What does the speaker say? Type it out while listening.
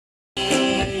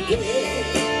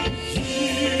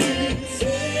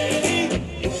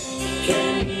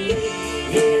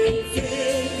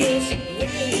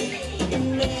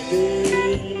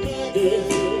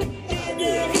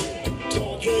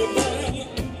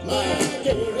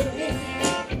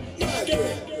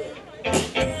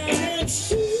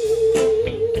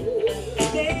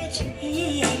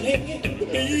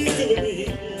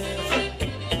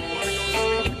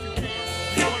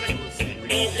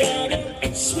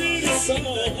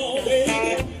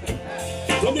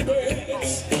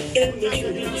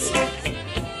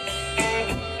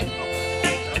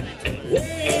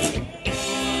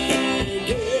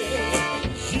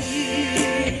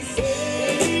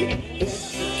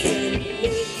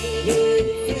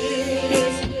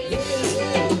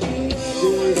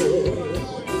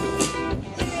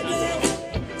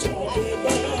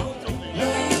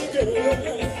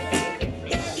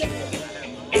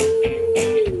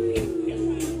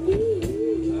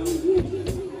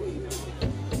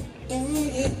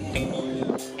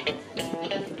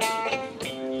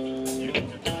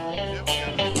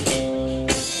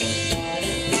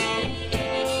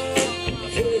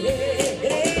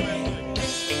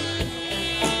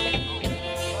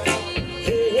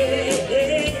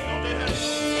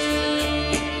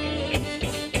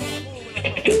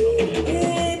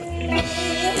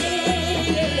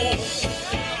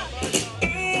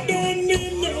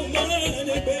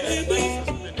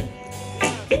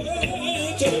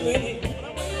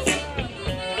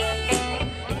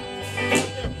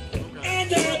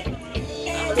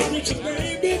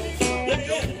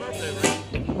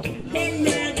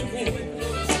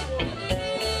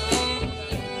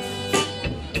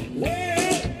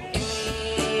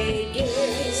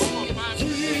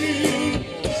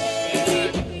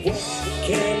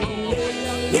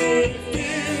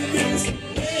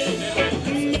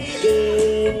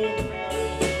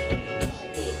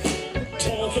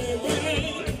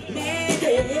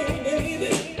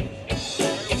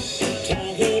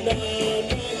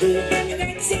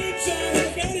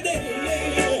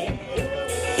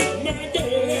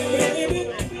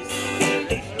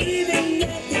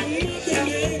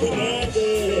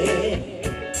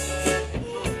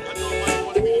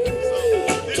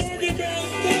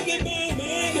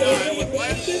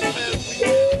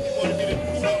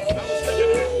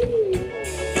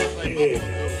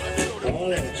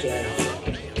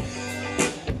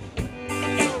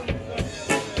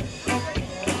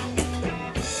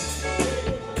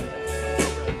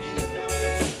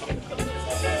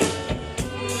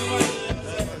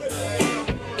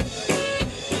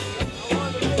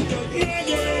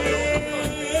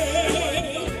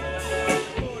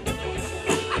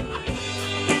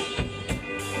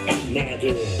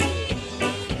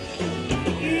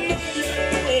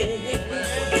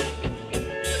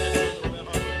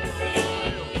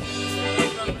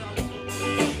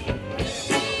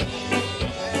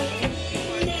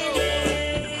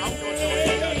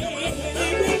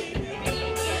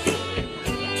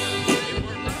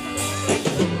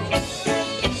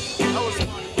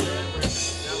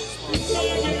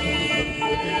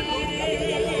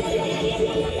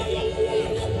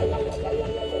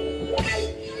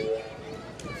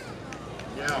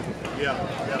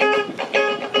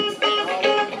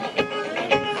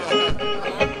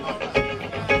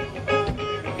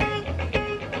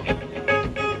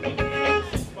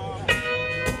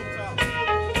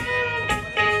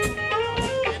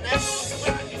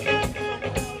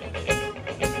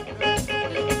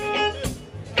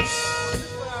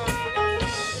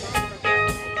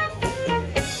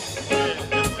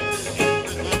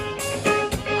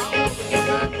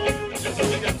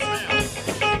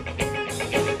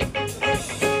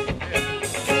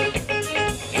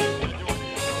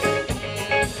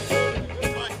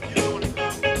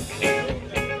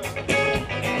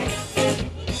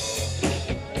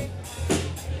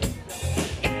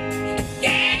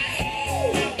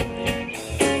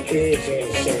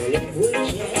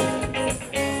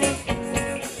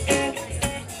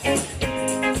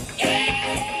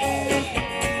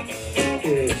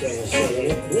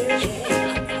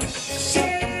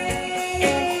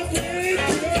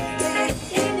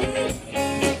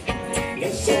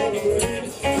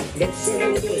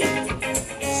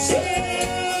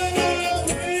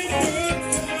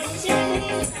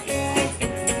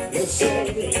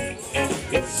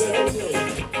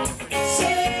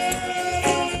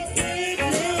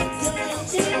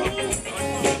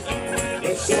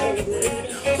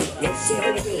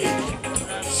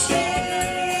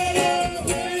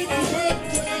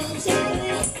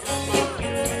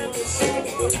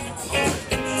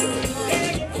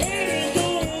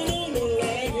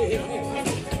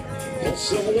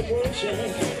So celebration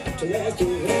to last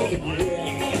around a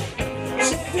year.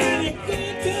 So when you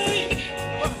think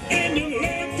and you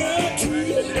let the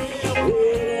truth,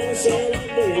 we're gonna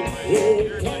celebrate, we'll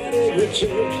party with you.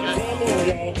 Come on,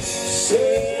 y'all.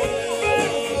 Celebration.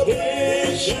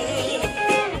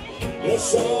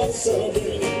 Let's all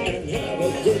celebrate and have a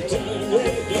good time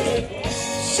again.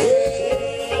 Celebration.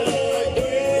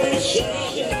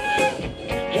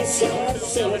 Let's all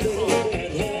celebrate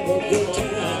and have a good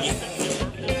time.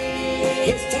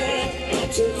 It's time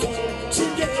to come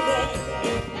together.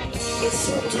 It's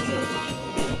up to you.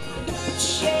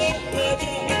 Show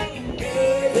brother,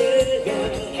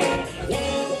 everyone,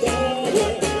 one by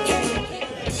one.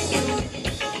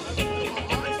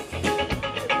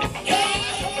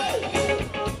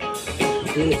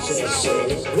 It's a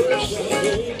celebration.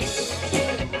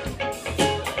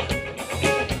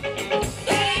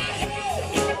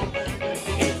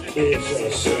 It's a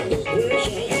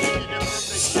celebration.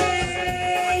 Celebrate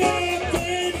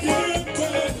good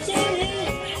times.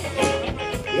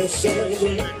 Let's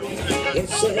celebrate.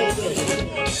 Let's celebrate.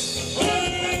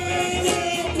 Celebrate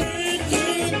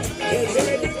good, 'cause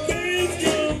everything's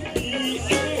gonna be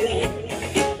alright.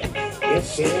 Let's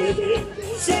celebrate.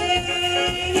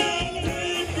 Celebrate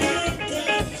good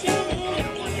times.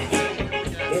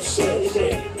 Let's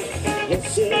celebrate. Let's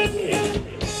celebrate.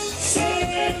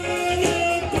 Celebrate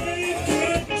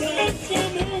good times.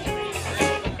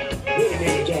 Wait a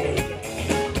minute, darling.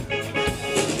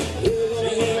 We're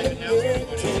gonna have a good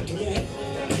time tonight.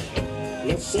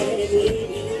 Let's celebrate.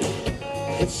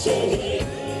 Let's celebrate.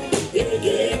 Yeah,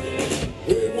 yeah.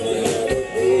 We're gonna have a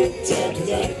good time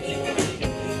tonight.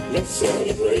 Let's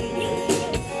celebrate.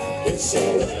 It's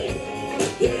alright.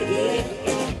 Yeah, yeah.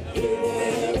 We're gonna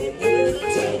have a good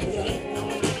time tonight.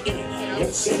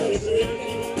 Let's celebrate.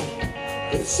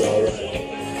 It's alright.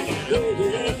 Yeah,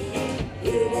 yeah.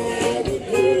 We're gonna have a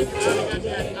good time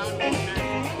tonight.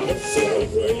 Let's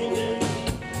celebrate.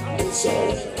 It's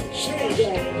alright. Sure,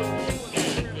 darling.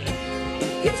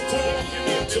 It's time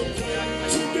to come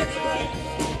together.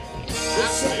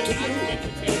 It's up to you.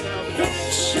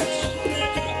 Let's celebrate.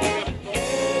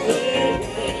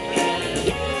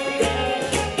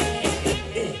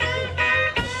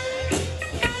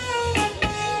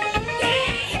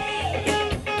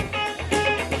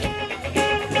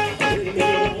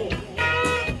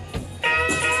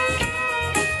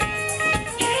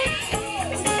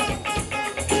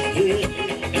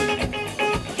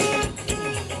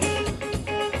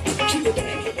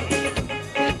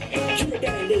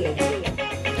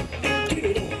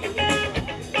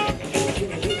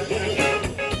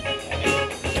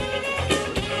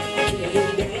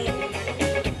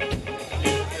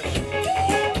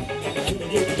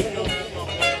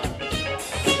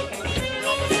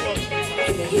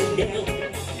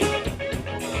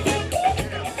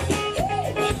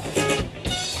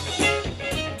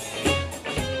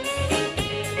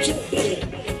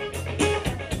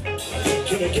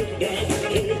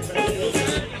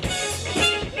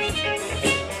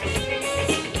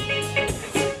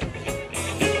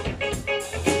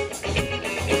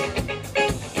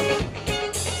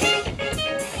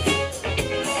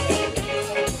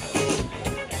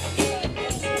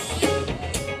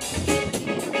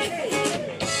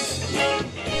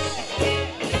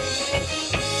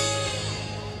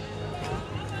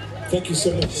 Thank you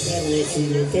so much for having us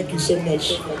here. Thank you so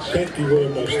much. Thank you very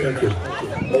much. Thank you.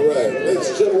 All right, ladies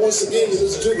and gentlemen, once again, you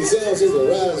listen to the sounds of the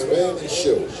Rise Band and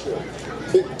Show.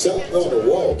 Big top on the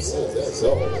wall, so that's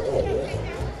all. All right.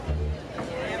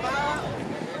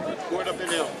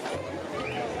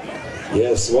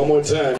 Yes, one more time.